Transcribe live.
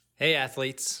Hey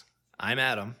athletes, I'm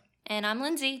Adam. And I'm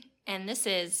Lindsay, and this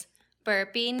is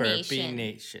Burpee Nation. Burpee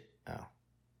Nation. Oh.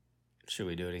 Should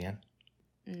we do it again?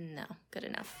 No, good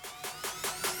enough.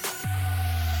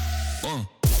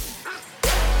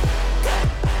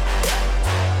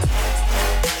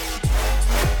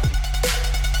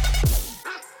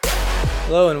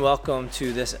 Hello and welcome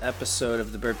to this episode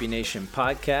of the Burpee Nation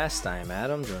podcast. I am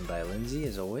Adam, joined by Lindsay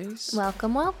as always.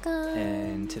 Welcome.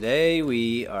 And today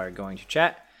we are going to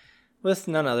chat with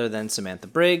none other than Samantha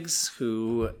Briggs,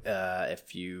 who,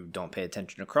 if you don't pay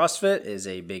attention to CrossFit, is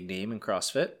a big name in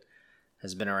CrossFit.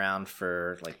 Has been around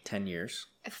for like 10 years.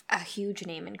 A huge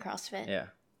name in CrossFit. Yeah.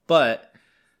 But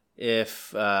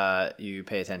if you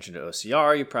pay attention to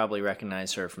OCR, you probably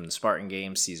recognize her from the Spartan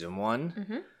Games Season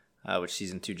 1, which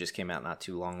Season 2 just came out not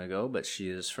too long ago. But she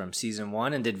is from Season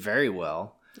 1 and did very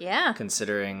well. Yeah.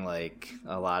 Considering like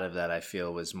a lot of that I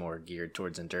feel was more geared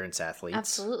towards endurance athletes.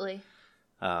 Absolutely.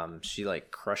 She like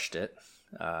crushed it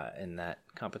in that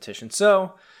competition.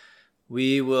 So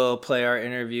we will play our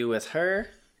interview with her.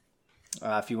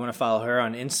 If you want to follow her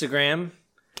on Instagram,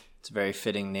 it's a very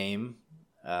fitting name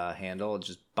handle.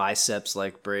 Just biceps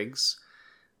like Briggs,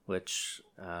 which,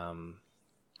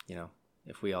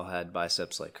 if we all had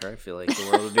biceps like her, I feel like the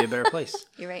world would be a better place.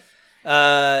 You're right.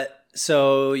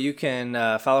 So you can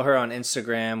follow her on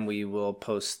Instagram. We will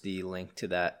post the link to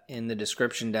that in the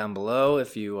description down below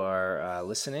if you are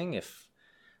listening.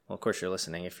 Of course you're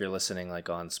listening. If you're listening like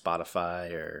on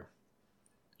Spotify or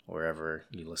wherever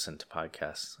you listen to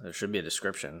podcasts, there should be a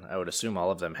description. I would assume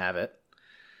all of them have it.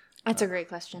 That's a great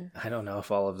question. I don't know if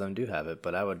all of them do have it,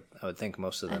 but I would think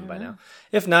most of them by now.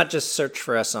 If not, just search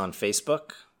for us on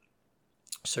Facebook.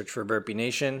 Search for Burpee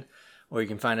Nation. Or you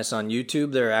can find us on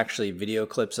YouTube. There are actually video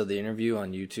clips of the interview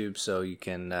on YouTube, so you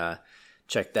can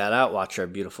check that out, watch our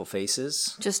beautiful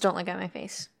faces. Just don't look at my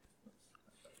face.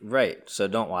 Right, so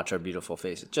don't watch our beautiful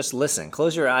faces. Just listen.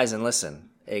 Close your eyes and listen,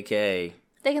 a.k.a.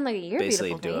 They can look at your basically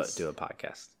beautiful face. do a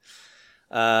podcast.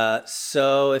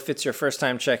 So if it's your first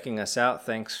time checking us out,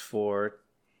 thanks for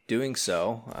doing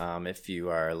so. If you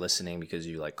are listening because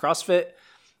you like CrossFit,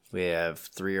 we have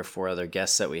 3 or 4 other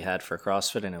guests that we had for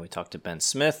CrossFit. I know we talked to Ben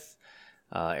Smith.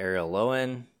 Ariel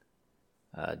Lowen,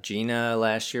 Gina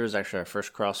last year was actually our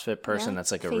first CrossFit person. Yeah,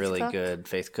 That's like a Faith really Cook. good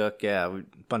Faith Cook. Yeah, a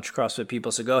bunch of CrossFit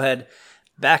people. So go ahead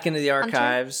back into the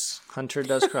archives. Hunter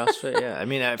does CrossFit. Yeah, I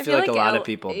mean, I feel like a lot of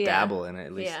people dabble in it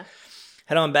at least. Yeah.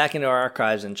 Head on back into our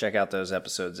archives and check out those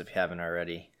episodes if you haven't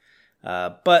already.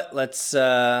 But let's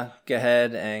go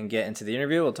ahead and get into the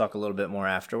interview. We'll talk a little bit more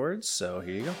afterwards. So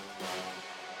here you go.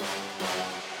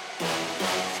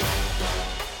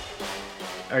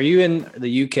 Are you in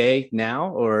the UK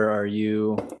now, or are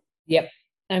you? Yep,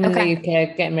 I'm in the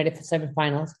UK getting ready for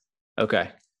semifinals. Okay,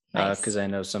 Nice. because I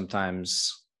know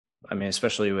sometimes, I mean,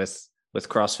 especially with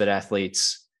CrossFit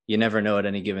athletes, you never know at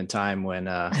any given time when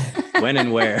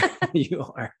and where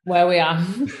you are. Where we are.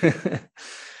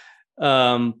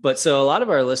 But so a lot of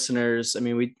our listeners, I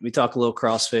mean, we talk a little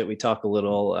CrossFit, we talk a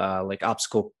little like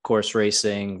obstacle course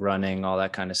racing, running, all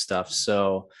that kind of stuff.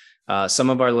 So. Some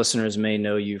of our listeners may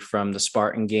know you from the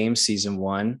Spartan Games Season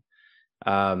 1.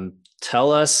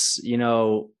 Tell us,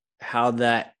 how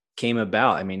that came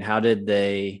about. I mean, how did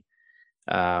they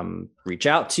reach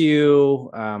out to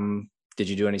you? Did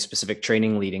you do any specific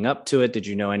training leading up to it? Did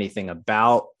you know anything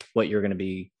about what you're going to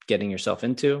be getting yourself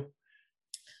into?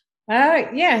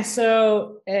 Yeah,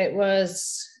 so it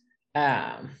was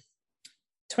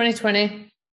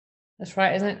 2020. That's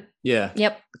right, isn't it? Yeah.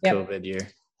 Yep. COVID year.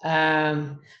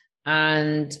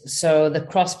 And so the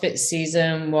CrossFit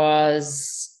season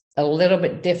was a little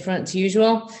bit different to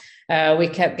usual. We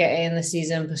kept getting the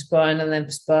season postponed, and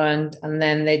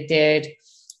then they did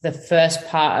the first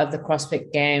part of the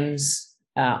CrossFit Games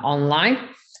online,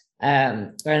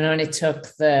 and only took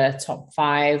the top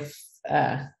 5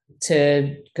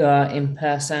 to go in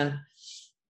person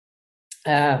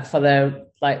for the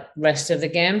rest of the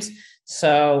games.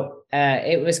 So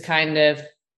it was kind of,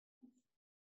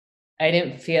 I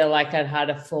didn't feel like I'd had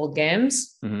a full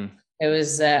games. Mm-hmm. It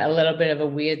was a little bit of a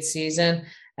weird season.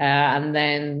 And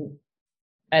then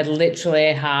I'd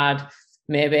literally had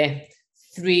maybe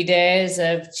 3 days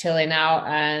of chilling out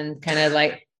and kind of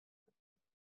like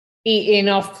eating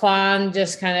off plan,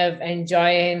 just kind of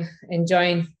enjoying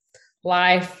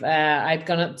life. I'd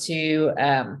gone up to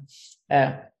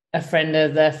a friend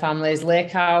of the family's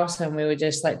lake house, and we were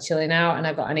just like chilling out, and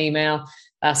I got an email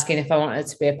asking if I wanted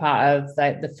to be a part of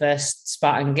like the first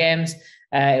Spartan Games.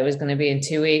 It was going to be in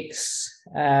 2 weeks.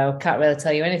 Can't really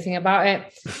tell you anything about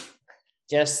it.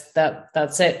 Just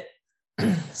that's it.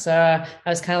 So I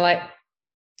was kind of like,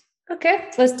 okay,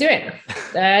 let's do it.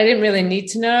 I didn't really need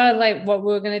to know like what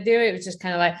we were going to do. It was just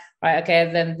kind of like, right,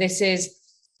 okay, then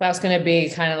that's going to be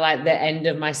kind of like the end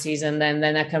of my season.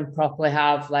 Then I can properly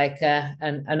have like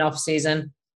an off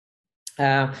season,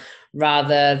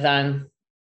 rather than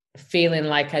feeling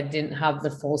like I didn't have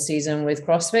the full season with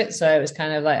CrossFit. So it was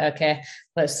kind of like, okay,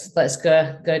 let's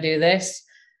go do this.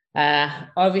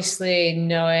 Obviously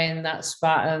knowing that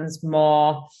Spartan's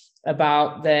more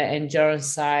about the endurance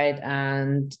side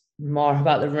and more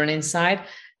about the running side,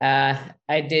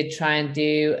 I did try and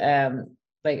do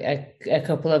like a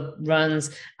couple of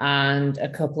runs and a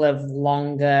couple of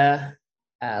longer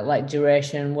like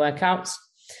duration workouts,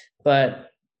 but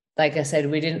like I said,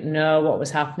 we didn't know what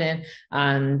was happening,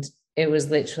 and it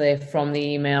was literally from the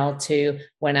email to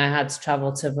when I had to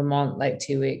travel to Vermont, like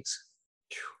 2 weeks.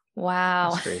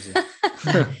 Wow. That's crazy.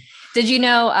 Did you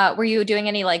know, were you doing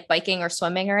any like biking or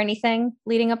swimming or anything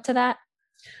leading up to that?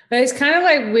 But it's kind of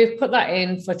like we've put that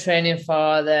in for training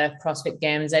for the CrossFit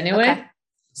Games anyway. Okay.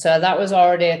 So that was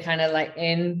already kind of like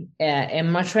in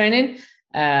my training.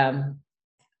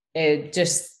 It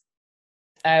just,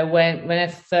 when I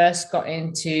first got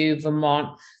into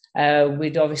Vermont,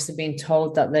 we'd obviously been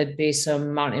told that there'd be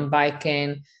some mountain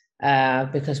biking,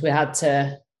 because we had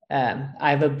to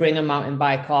either bring a mountain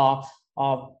bike or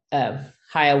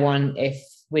hire one if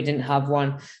we didn't have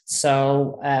one.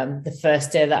 So the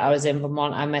first day that I was in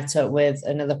Vermont, I met up with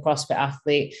another CrossFit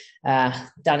athlete,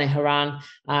 Danny Haran,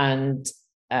 and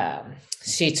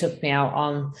she took me out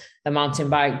on the mountain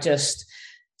bike just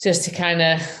to kind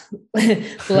of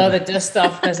blow the dust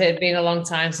off, because it had been a long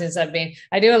time since I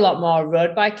do a lot more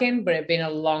road biking, but it'd been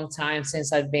a long time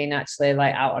since I'd been actually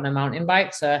like out on a mountain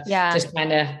bike. So yeah, just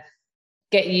kind of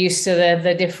get used to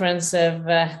the difference of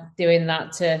doing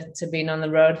that to being on the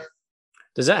road.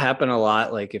 Does that happen a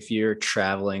lot? Like if you're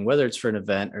traveling, whether it's for an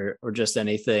event or just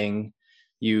anything,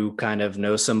 you kind of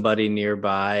know somebody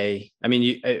nearby. I mean,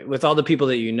 you, with all the people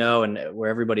that you know and where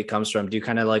everybody comes from, do you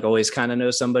kind of like always kind of know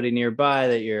somebody nearby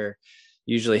that you're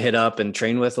usually hit up and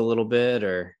train with a little bit?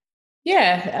 Or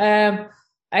yeah,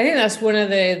 I think that's one of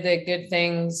the good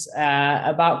things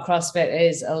about CrossFit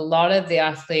is a lot of the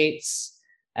athletes,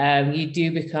 you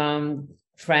do become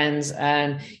friends,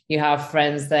 and you have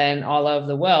friends then all over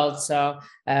the world. So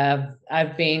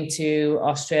I've been to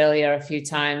Australia a few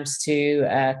times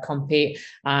to compete,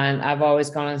 and I've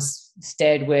always gone and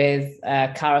stayed with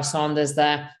Cara Saunders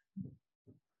there.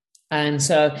 And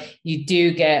so you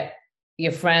do get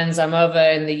your friends. I'm over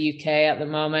in the UK at the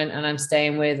moment, and I'm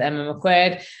staying with Emma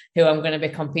McQuaid, who I'm going to be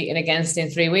competing against in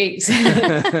 3 weeks. So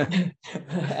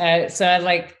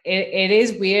like, it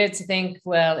is weird to think,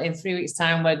 well, in 3 weeks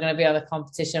time, we're going to be on the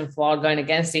competition floor going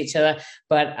against each other,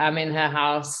 but I'm in her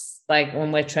house, like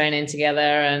when we're training together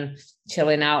and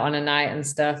chilling out on a night and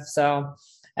stuff. So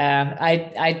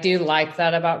I do like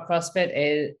that about CrossFit,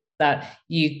 is that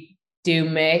you do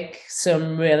make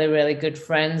some really, really good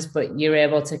friends, but you're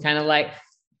able to kind of like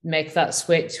make that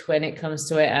switch when it comes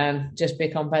to it and just be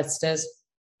competitors.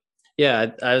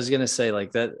 yeah, I was going to say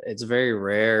like that. It's very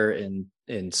rare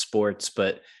in sports,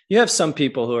 but you have some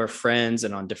people who are friends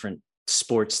and on different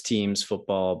sports teams,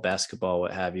 football, basketball,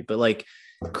 what have you. But like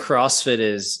CrossFit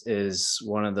is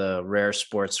one of the rare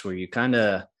sports where you kind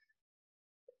of,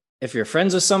 if you're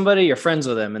friends with somebody, you're friends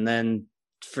with them. And then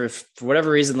for whatever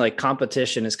reason, like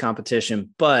competition is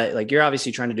competition, but like you're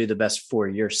obviously trying to do the best for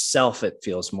yourself. It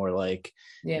feels more like,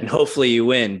 and hopefully you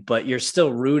win, but you're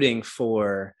still rooting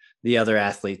for the other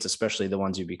athletes, especially the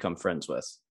ones you become friends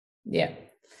with. Yeah.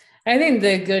 I think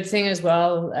the good thing as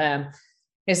well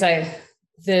is like,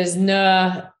 there's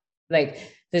no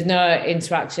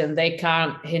interaction. They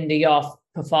can't hinder your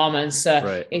performance. So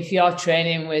right. If you're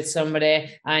training with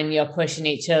somebody and you're pushing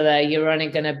each other, you're only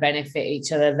going to benefit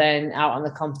each other then out on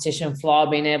the competition floor,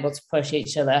 being able to push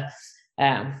each other.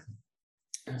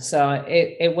 So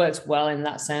it works well in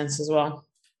that sense as well.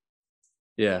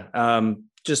 Yeah.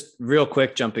 Just real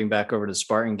quick, jumping back over to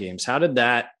Spartan Games, how did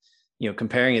that,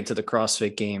 comparing it to the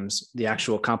CrossFit Games, the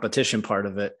actual competition part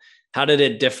of it, how did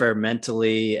it differ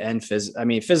mentally and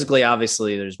physically,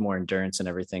 obviously there's more endurance and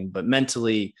everything, but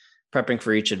mentally prepping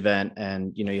for each event,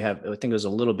 and you have, I think it was a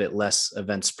little bit less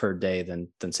events per day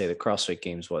than say the CrossFit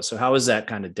Games was. So how is that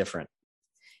kind of different?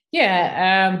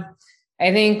 Yeah,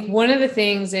 I think one of the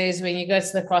things is when you go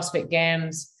to the CrossFit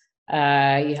Games,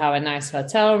 you have a nice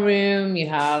hotel room. You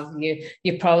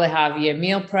probably have your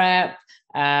meal prep.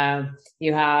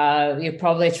 You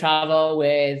probably travel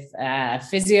with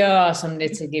physio or somebody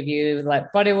to give you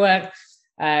like body work.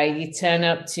 You turn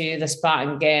up to the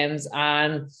Spartan Games,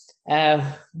 and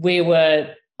we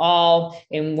were all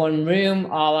in one room,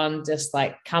 all on just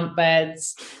like camp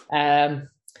beds.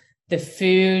 the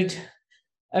food,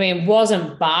 I mean,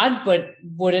 wasn't bad, but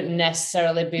wouldn't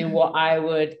necessarily be what I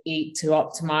would eat to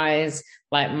optimize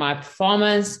like my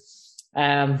performance.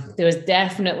 There was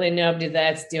definitely nobody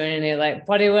there to do any like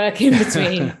body work in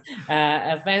between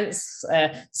events.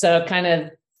 So kind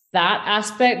of that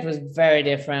aspect was very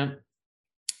different.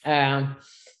 But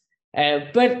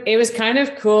it was kind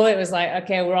of cool. It was like,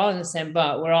 okay, we're all in the same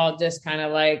boat. We're all just kind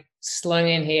of like slung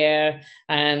in here,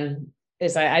 and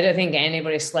it's like, I don't think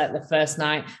anybody slept the first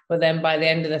night, but then by the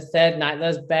end of the third night,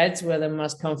 those beds were the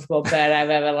most comfortable bed I've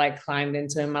ever like climbed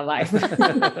into in my life.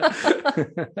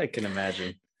 I can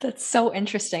imagine. That's so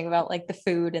interesting about like the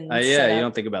food and yeah, you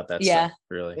don't think about that stuff,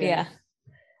 really. Yeah.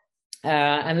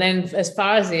 And then as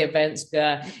far as the events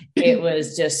go, it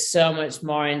was just so much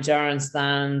more endurance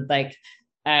than like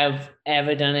I've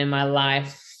ever done in my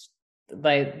life.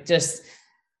 Like just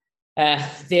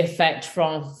the effect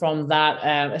from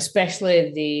that,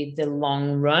 especially the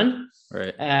long run.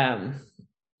 Right.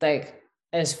 Like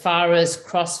as far as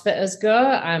CrossFitters go,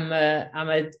 I'm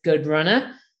a good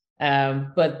runner,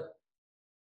 but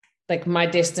like my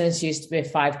distance used to be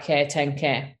 5K,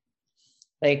 10K.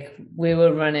 Like we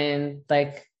were running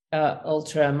like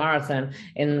ultra marathon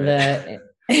in the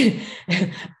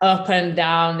up and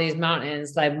down these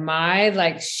mountains. Like my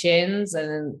like shins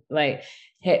and like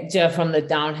hit from the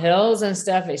downhills and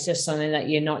stuff, it's just something that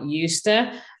you're not used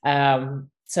to.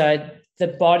 So the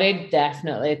body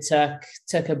definitely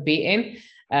took a beating.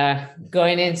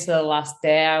 Going into the last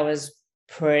day, I was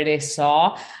pretty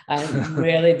sore and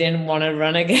really didn't want to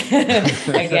run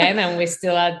again. And we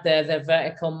still had the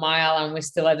vertical mile, and we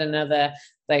still had another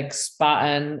like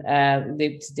Spartan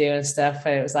loop to do and stuff.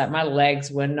 And it was like my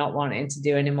legs were not wanting to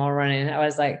do any more running. I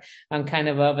was like, I'm kind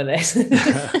of over this.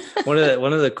 One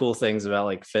of the cool things about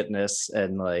like fitness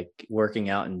and like working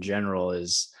out in general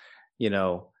is, you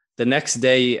know, the next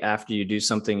day after you do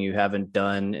something you haven't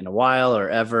done in a while or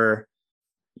ever,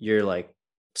 you're like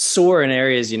sore in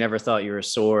areas you never thought you were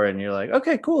sore, and you're like,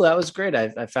 okay, cool, that was great.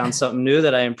 I found something new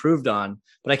that I improved on.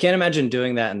 But I can't imagine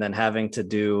doing that and then having to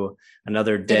do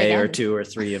another day or 2 or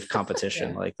 3 of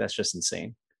competition. Like that's just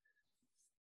insane.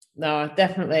 No,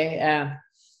 definitely.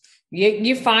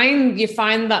 You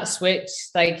find that switch,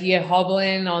 like you're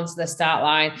hobbling onto the start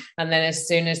line, and then as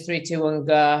soon as 3, 2, 1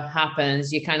 go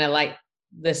happens, you kind of like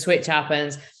the switch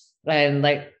happens. And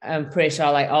like I'm pretty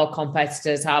sure like all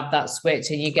competitors have that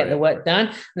switch, and you get the work done,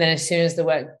 and then as soon as the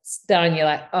work's done, you're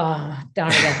like, oh,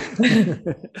 darn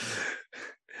again.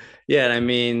 Yeah, and I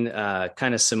mean,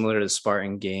 kind of similar to the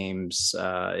Spartan Games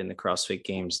in the CrossFit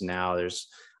Games now, there's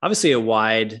obviously a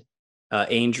wide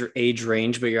age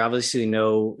range, but you're obviously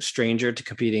no stranger to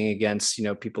competing against, you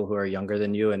know, people who are younger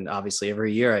than you. And obviously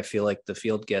every year I feel like the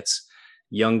field gets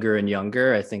younger and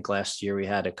younger. I think last year we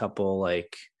had a couple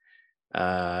like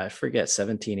I forget,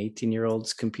 17,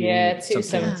 18-year-olds competing. Yeah, 2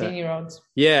 17-year-olds.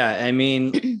 Yeah, I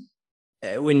mean,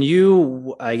 when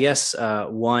you, I guess,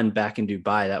 won back in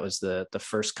Dubai, that was the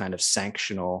first kind of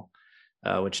sanctional,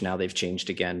 which now they've changed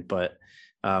again. But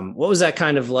what was that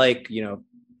kind of like? You know,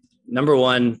 number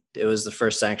one, it was the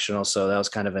first sanctional, so that was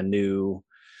kind of a new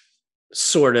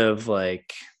sort of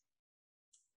like,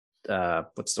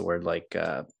 what's the word, like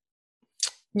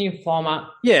new format.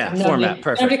 Yeah, format.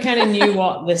 Perfect. Nobody kind of knew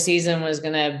what the season was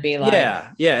going to be like.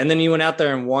 Yeah. And then you went out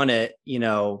there and won it, you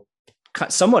know,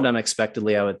 somewhat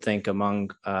unexpectedly, I would think,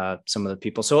 among some of the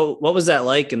people. So what was that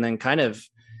like? And then kind of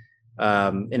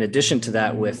in addition to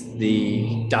that, with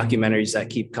the documentaries that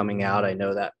keep coming out, I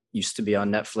know that used to be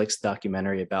on Netflix,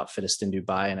 documentary about Fittest in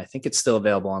Dubai, and I think it's still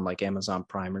available on like Amazon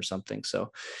Prime or something.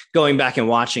 So going back and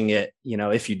watching it, you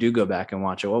know, if you do go back and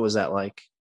watch it, what was that like?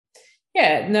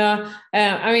 Yeah, no,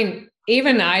 I mean,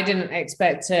 even I didn't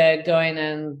expect to go in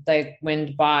and like win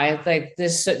Dubai. Like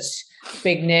there's such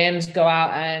big names go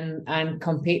out and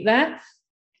compete there.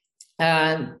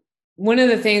 And one of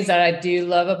the things that I do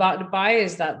love about Dubai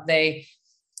is that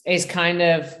it's kind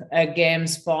of a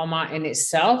games format in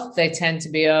itself. They tend to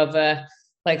be over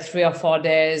like 3 or 4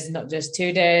 days, not just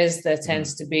 2 days. There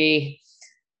tends to be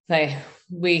like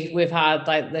we've had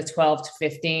like the 12 to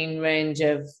 15 range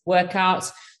of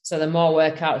workouts. So the more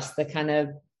workouts, the kind of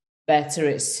better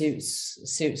it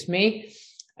suits me.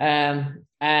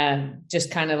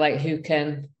 Just kind of like who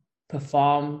can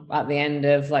perform at the end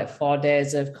of like 4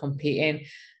 days of competing.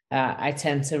 I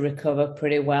tend to recover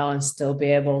pretty well and still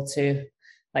be able to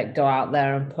like go out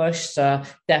there and push. So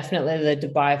definitely the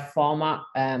Dubai format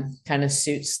kind of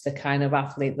suits the kind of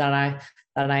athlete that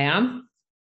I am.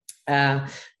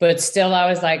 But still, I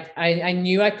was like, I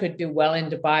knew I could do well in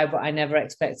Dubai, but I never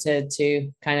expected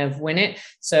to kind of win it.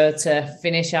 So to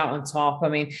finish out on top, I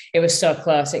mean, it was so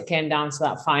close. It came down to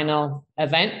that final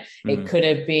event. It could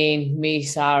have been me,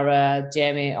 Sarah,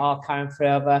 Jamie, or Karen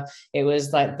Frover. It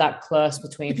was like that close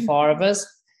between four of us.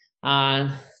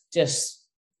 And just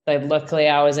like, luckily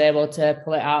I was able to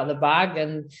pull it out of the bag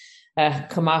and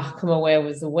come away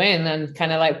with the win, and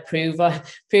kind of like prove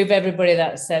everybody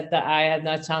that said that I had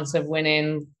no chance of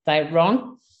winning like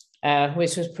wrong,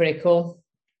 which was pretty cool.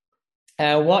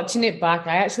 Watching it back,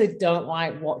 I actually don't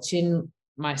like watching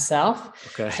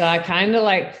myself. Okay. So I kind of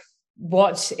like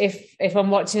watch, if I'm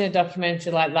watching a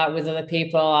documentary like that with other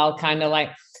people, I'll kind of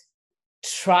like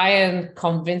try and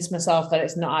convince myself that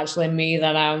it's not actually me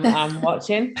that I'm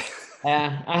watching.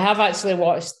 I have actually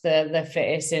watched the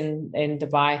fittest in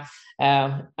Dubai,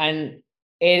 and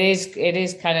it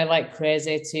is kind of like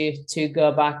crazy to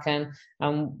go back and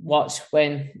watch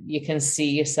when you can see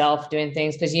yourself doing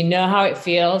things, because you know how it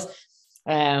feels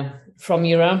from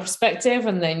your own perspective,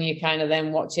 and then you kind of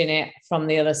then watching it from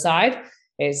the other side.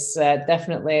 It's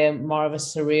definitely more of a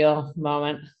surreal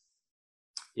moment.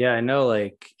 Yeah, I know,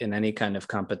 like in any kind of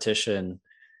competition,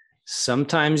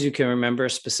 sometimes you can remember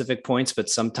specific points, but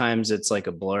sometimes it's like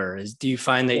a blur. Do you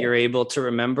find that you're able to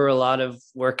remember a lot of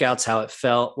workouts, how it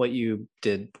felt, what you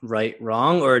did right,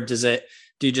 wrong, or do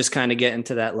you just kind of get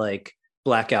into that like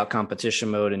blackout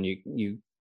competition mode and you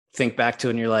think back to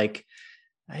it and you're like,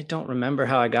 I don't remember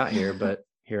how I got here, but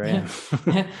here I am.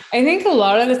 I think a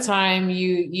lot of the time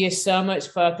you're so much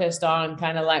focused on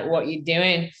kind of like what you're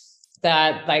doing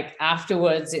that like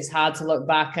afterwards it's hard to look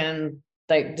back and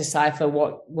like decipher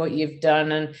what you've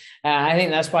done. And I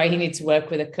think that's why you need to work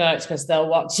with a coach, because they'll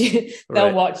watch you,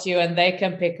 watch you, and they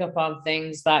can pick up on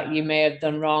things that you may have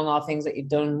done wrong or things that you've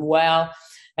done well.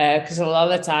 Because a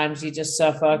lot of the times you're just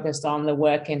so focused on the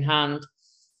work in hand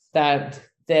that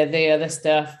the other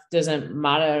stuff doesn't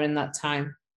matter in that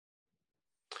time.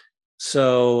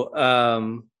 So,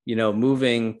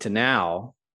 moving to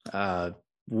now,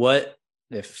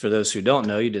 if for those who don't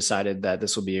know, you decided that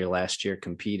this will be your last year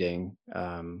competing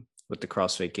with the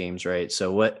CrossFit Games, right?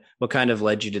 So what kind of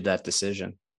led you to that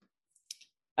decision?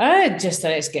 Just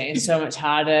that it's getting so much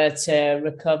harder to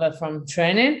recover from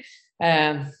training.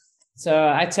 So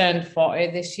I turned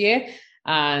 40 this year,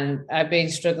 and I've been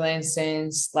struggling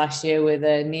since last year with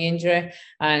a knee injury,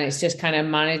 and it's just kind of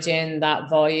managing that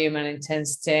volume and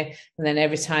intensity, and then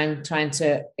every time trying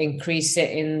to increase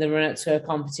it in the run up to a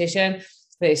competition.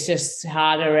 But it's just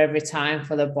harder every time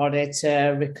for the body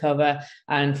to recover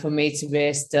and for me to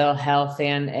be still healthy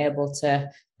and able to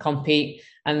compete.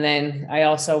 And then I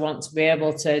also want to be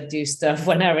able to do stuff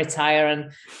when I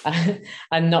retire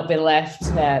and not be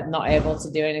left not able to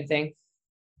do anything.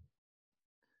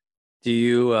 Do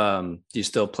you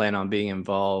still plan on being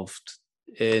involved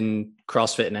in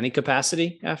CrossFit in any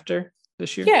capacity after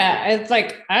this year? Yeah, it's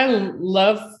like I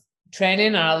love training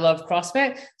and I love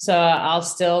CrossFit, so I'll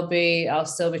still be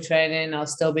training. I'll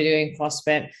still be doing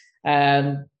CrossFit.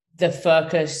 The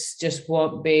focus just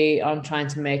won't be on trying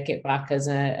to make it back as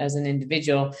an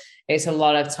individual. It's a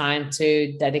lot of time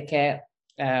to dedicate.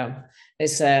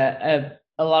 It's a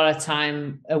lot of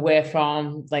time away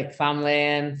from like family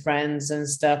and friends and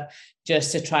stuff,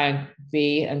 just to try and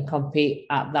be and compete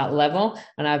at that level.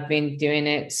 And I've been doing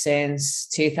it since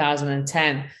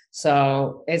 2010.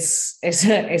 So it's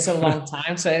a long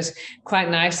time. So it's quite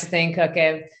nice to think,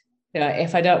 okay,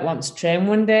 if I don't want to train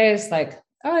one day, it's like,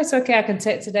 oh, it's okay, I can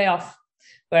take today off.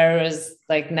 Whereas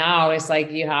like now it's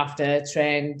like you have to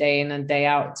train day in and day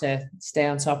out to stay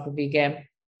on top of your game.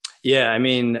 Yeah, I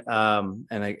mean,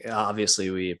 obviously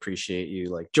we appreciate you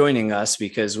like joining us,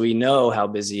 because we know how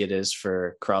busy it is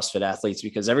for CrossFit athletes,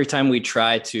 because every time we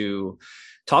try to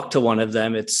talk to one of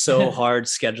them, it's so hard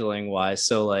scheduling wise.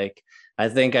 So like, I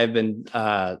think I've been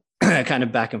kind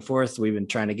of back and forth. We've been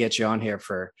trying to get you on here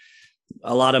for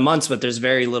a lot of months, but there's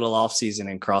very little off season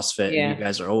in CrossFit. Yeah. And you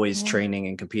guys are always training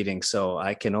and competing. So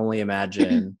I can only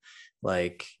imagine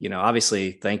like,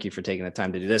 obviously thank you for taking the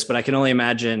time to do this, but I can only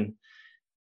imagine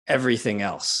everything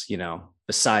else,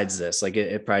 besides this. Like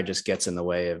it probably just gets in the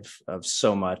way of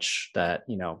so much that,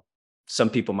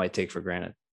 some people might take for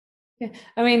granted. Yeah.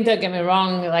 I mean, don't get me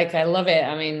wrong. Like, I love it.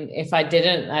 I mean, if I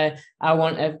didn't, I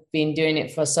wouldn't have been doing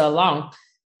it for so long.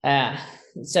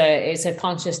 So it's a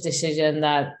conscious decision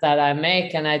that I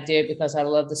make, and I do it because I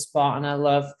love the sport and I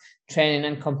love training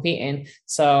and competing.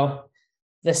 So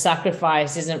the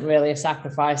sacrifice isn't really a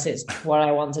sacrifice. It's what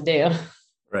I want to do.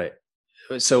 Right.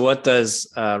 So what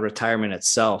does retirement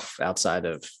itself outside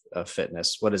of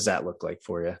fitness, what does that look like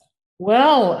for you?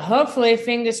 Well, hopefully,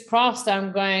 fingers crossed,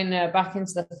 I'm going back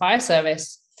into the fire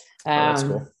service. That's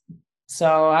cool.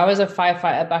 So I was a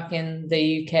firefighter back in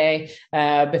the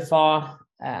UK before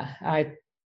I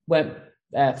went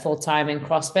full time in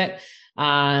CrossFit.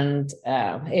 And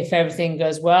if everything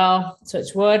goes well,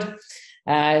 touch wood,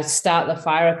 start the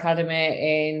fire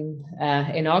academy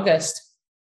in August.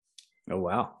 Oh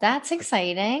wow, That's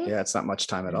exciting. yeah, it's not much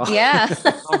time at all. Yeah.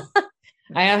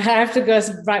 I have to go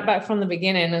right back from the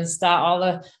beginning and start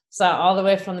all the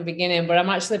way from the beginning. But I'm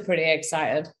actually pretty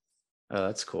excited. Oh,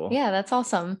 that's cool. Yeah, that's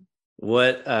awesome.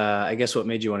 What I guess what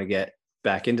made you want to get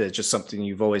back into it? Just something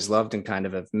you've always loved and kind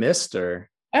of have missed, or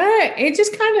it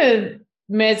just kind of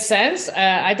made sense.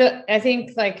 I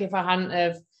think like if I hadn't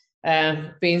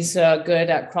have been so good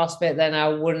at CrossFit, then I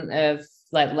wouldn't have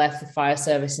like left the fire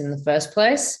service in the first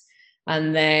place.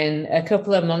 And then a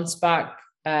couple of months back,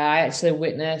 I actually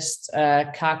witnessed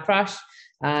a car crash,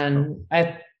 and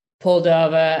I pulled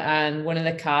over, and one of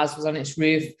the cars was on its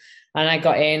roof. And I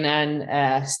got in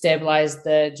and stabilized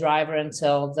the driver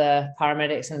until the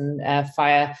paramedics and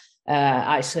fire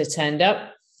actually turned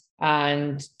up.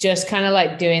 And just kind of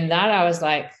like doing that, I was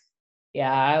like,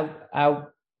 yeah, I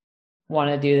want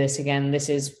to do this again. This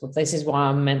is what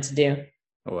I'm meant to do.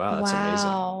 oh wow, that's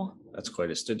amazing. That's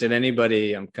quite a story. Did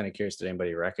anybody, I'm kind of curious, did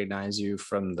anybody recognize you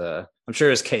from I'm sure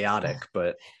it was chaotic,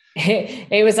 but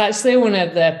it was actually one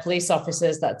of the police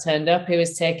officers that turned up. He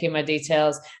was taking my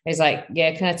details. He's like,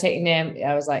 yeah, can I take your name?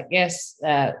 I was like, yes,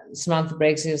 Samantha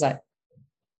Briggs. He was like,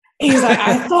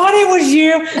 I thought it was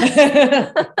you.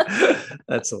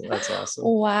 That's awesome.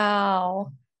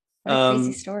 Wow. What a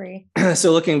crazy story.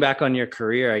 So looking back on your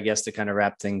career, I guess to kind of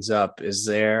wrap things up, is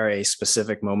there a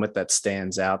specific moment that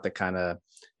stands out that kind of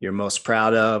you're most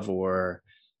proud of, or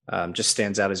just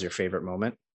stands out as your favorite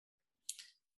moment?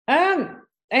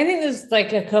 I think there's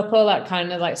like a couple that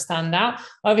kind of like stand out.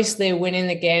 Obviously, winning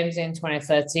the games in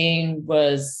 2013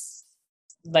 was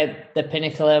like the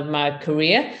pinnacle of my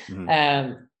career.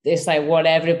 Mm-hmm. It's like what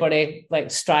everybody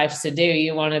like strives to do.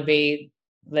 You want to be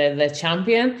the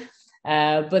champion,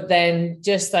 but then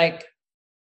just like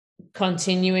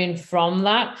continuing from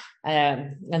that,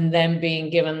 and then being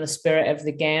given the spirit of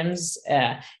the games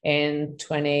in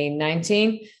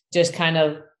 2019, just kind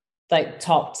of like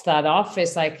topped that off.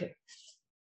 It's like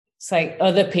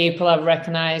other people have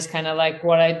recognized kind of like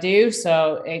what I do.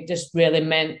 So it just really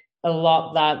meant a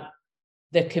lot that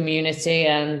the community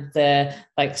and the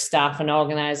like staff and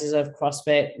organizers of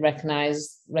CrossFit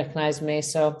recognized me.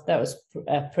 So that was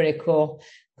a pretty cool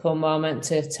moment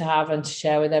to have and to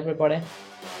share with everybody.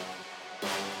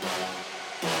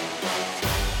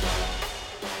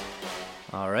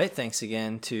 All right. Thanks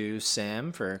again to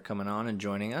Sam for coming on and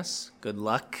joining us. Good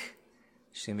luck.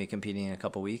 She's going to be competing in a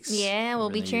couple weeks. Yeah, we'll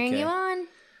be cheering you on.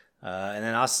 And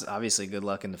then obviously good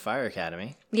luck in the Fire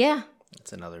Academy. Yeah.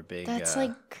 That's another big... That's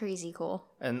like crazy cool.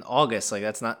 And August, like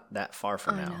that's not that far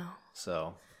from now. Know.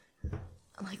 So...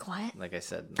 Like what? Like I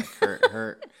said, like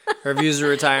her views of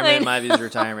retirement, my views of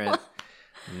retirement,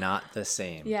 not the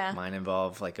same. Yeah. Mine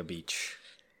involve like a beach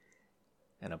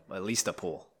and at least a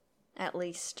pool. At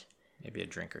least. Maybe a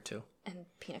drink or two. And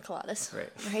pina coladas.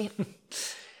 Right.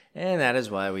 And that is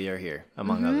why we are here,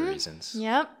 among other reasons.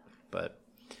 Yep. But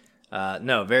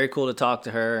no, very cool to talk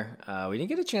to her. We didn't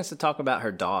get a chance to talk about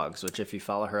her dogs, which if you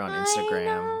follow her on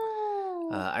Instagram,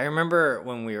 I remember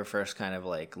when we were first kind of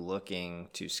like looking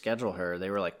to schedule her, they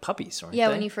were like puppies, weren't they? Yeah,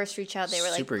 when you first reached out, they were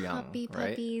super like young, puppies,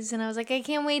 right? And I was like, I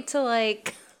can't wait to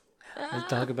like. Let's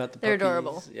talk about the puppies. They're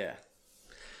adorable. Yeah.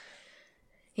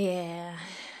 Yeah.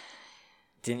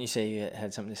 Didn't you say you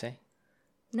had something to say?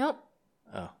 Nope.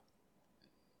 Oh.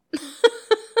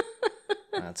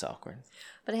 That's awkward.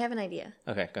 But I have an idea.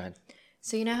 Okay, go ahead.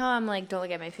 So you know how I'm like, don't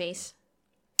look at my face?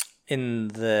 From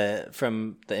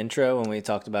the intro when we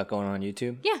talked about going on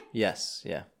YouTube? Yeah. Yes,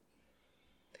 yeah.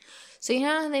 So you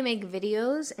know how they make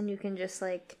videos and you can just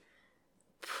like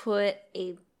put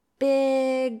a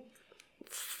big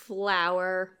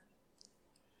flower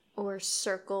or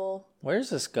circle. Where's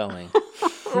this going?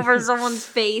 Over someone's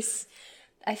face.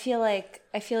 I feel like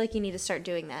you need to start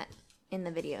doing that in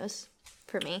the videos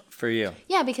for me. For you?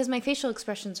 Yeah, because my facial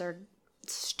expressions are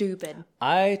stupid.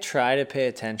 I try to pay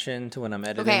attention to when I'm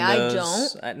editing. Okay,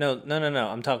 those. I don't. No.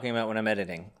 I'm talking about when I'm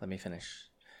editing. Let me finish.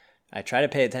 I try to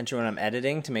pay attention when I'm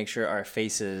editing to make sure our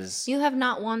faces. You have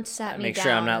not once sat me down. Make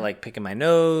sure I'm not like picking my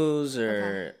nose,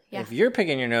 or Okay. Yeah. If you're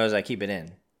picking your nose, I keep it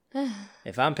in.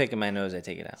 If I'm picking my nose, I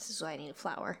take it out. This is why I need a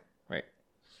flower. Right.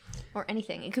 Or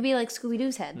anything. It could be like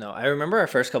Scooby-Doo's head. No, I remember our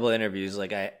first couple of interviews.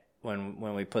 Like when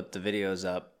we put the videos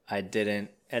up, I didn't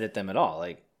edit them at all.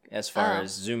 Like as far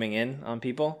as zooming in on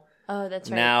people. Oh, that's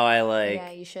right. Now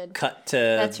I you should cut to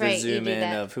That's the right, zoom in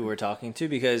that. of who we're talking to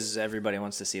because everybody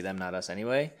wants to see them, not us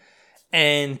anyway.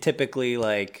 And typically,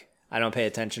 like, I don't pay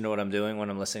attention to what I'm doing when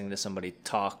I'm listening to somebody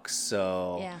talk.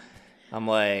 So Yeah. I'm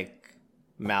like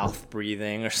mouth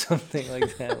breathing or something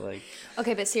like that. Like,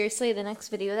 Okay, but seriously, the next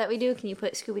video that we do, can you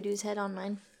put Scooby-Doo's head on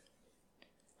mine?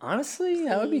 honestly,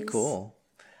 that would be Please. cool.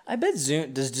 I bet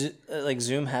Zoom does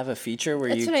Zoom have a feature where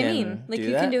That's you what can I mean. Like, do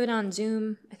you that? can do it on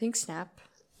Zoom. I think Snap.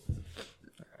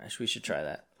 We should try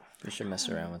that. We should mess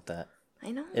around with that. I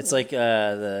know. It's like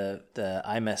the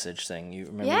iMessage thing. You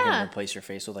remember you Yeah. can replace your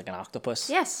face with like an octopus?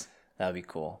 Yes. That would be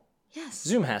cool. Yes.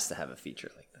 Zoom has to have a feature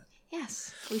like that.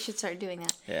 Yes. We should start doing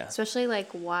that. Yeah. Especially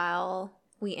like while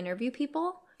we interview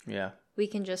people, Yeah. we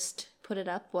can just put it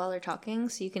up while they're talking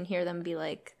so you can hear them be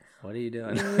like, What are you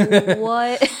doing?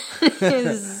 why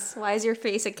is your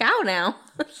face a cow now?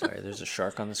 Sorry, there's a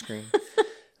shark on the screen.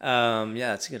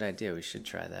 Yeah, that's a good idea. We should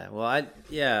try that. Well, I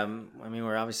mean,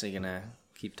 we're obviously gonna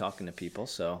keep talking to people.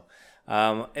 So,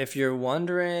 if you're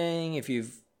wondering if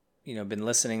you've been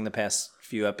listening the past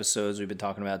few episodes, we've been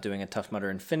talking about doing a Tough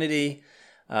Mudder Infinity.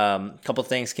 A couple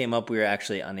things came up. We were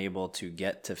actually unable to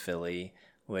get to Philly,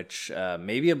 which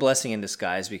may be a blessing in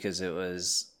disguise because it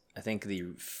was, I think, the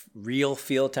real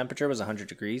field temperature was 100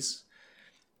 degrees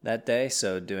that day.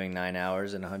 So doing 9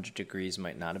 hours in 100 degrees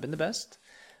might not have been the best.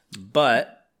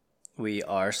 But we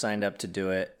are signed up to do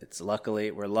it.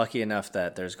 We're lucky enough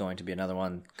that there's going to be another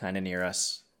one kind of near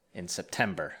us in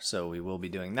September. So we will be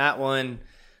doing that one.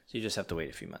 So you just have to wait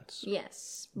a few months.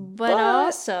 Yes. But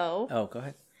also, Oh, go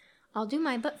ahead. I'll do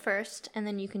my butt first and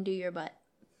then you can do your butt.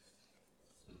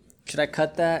 Should I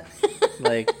cut that?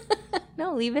 Like,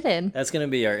 No, leave it in. that's going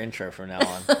to be our intro from now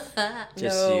on.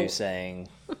 Just No. you saying,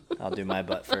 I'll do my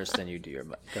butt first, then you do your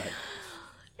butt. Go ahead.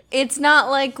 It's not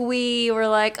like we were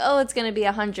like, oh, it's going to be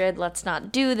 100. Let's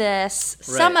not do this.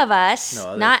 Right. Some of us,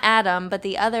 No, not Adam, but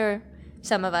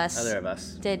some of us Other of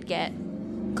us. did get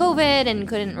COVID and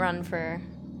couldn't run for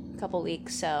a couple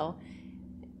weeks. So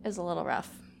it was a little rough.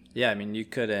 Yeah, I mean, you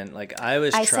couldn't. Like, I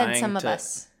was I trying said some to. of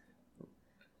us.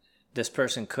 This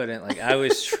person couldn't. Like, I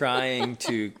was trying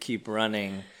to keep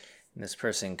running, and this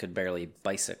person could barely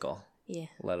bicycle, Yeah.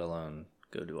 let alone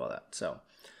go do all that. So,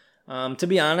 to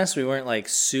be honest, we weren't like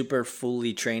super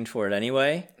fully trained for it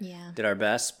anyway. Yeah. Did our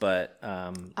best, but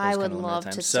I would love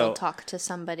to still talk to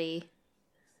somebody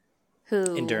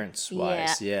who endurance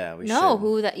wise, yeah, we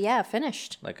should.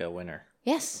 Finished. like a winner.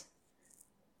 Yes.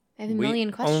 I have a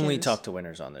million questions. We only talk to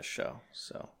winners on this show,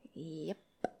 so Yep.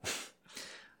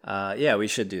 yeah, we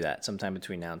should do that sometime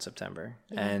between now and September.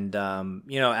 Yeah. And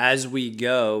as we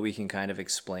go, we can kind of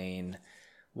explain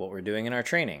what we're doing in our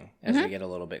training as we get a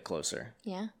little bit closer.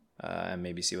 Yeah. And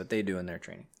maybe see what they do in their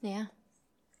training. Yeah.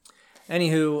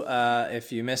 Anywho,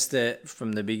 if you missed it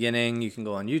from the beginning, you can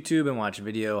go on YouTube and watch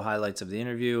video highlights of the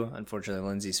interview. Unfortunately,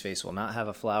 Lindsay's face will not have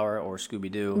a flower or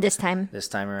Scooby-Doo This time.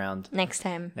 around. Next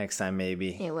time. Next time,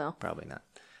 maybe. It will. Probably not.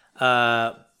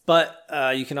 But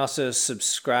you can also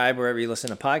subscribe wherever you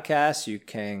listen to podcasts. You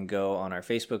can go on our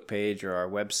Facebook page or our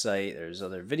website. There's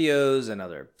other videos and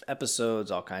other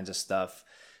episodes, all kinds of stuff.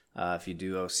 If you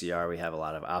do OCR, we have a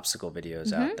lot of obstacle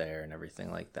videos out there and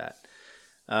everything like that.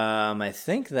 I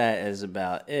think that is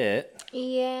about it.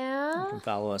 Yeah. You can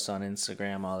follow us on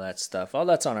Instagram, all that stuff. All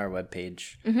that's on our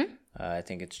webpage. I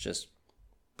think it's just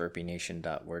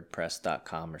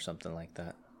burpeenation.wordpress.com or something like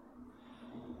that.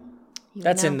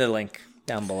 That's in the link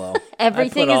down below.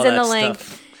 Everything I put is all in the that link.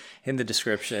 stuff in the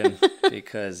description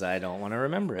because I don't want to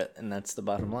remember it, and that's the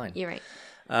bottom line. You're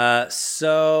right.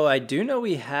 So I do know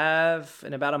we have,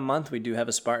 in about a month, we do have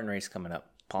a Spartan race coming up.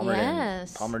 Palmerton.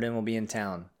 Yes. Palmerton will be in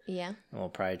town. Yeah. And we'll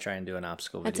probably try and do an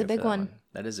obstacle video. That's a big for that one.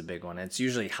 That is a big one. It's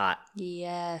usually hot.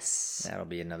 Yes. That'll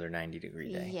be another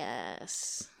 90-degree day.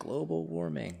 Yes. Global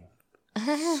warming.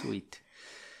 Sweet.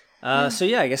 So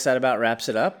yeah, I guess that about wraps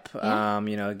it up. Yeah.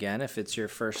 Again, if it's your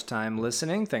first time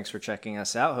listening, thanks for checking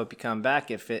us out. Hope you come back.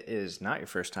 If it is not your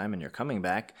first time and you're coming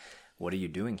back, what are you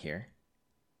doing here?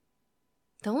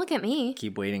 Don't look at me.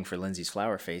 Keep waiting for Lindsay's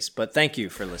flower face, but thank you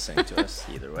for listening to us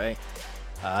either way.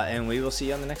 And we will see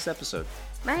you on the next episode.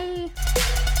 Bye.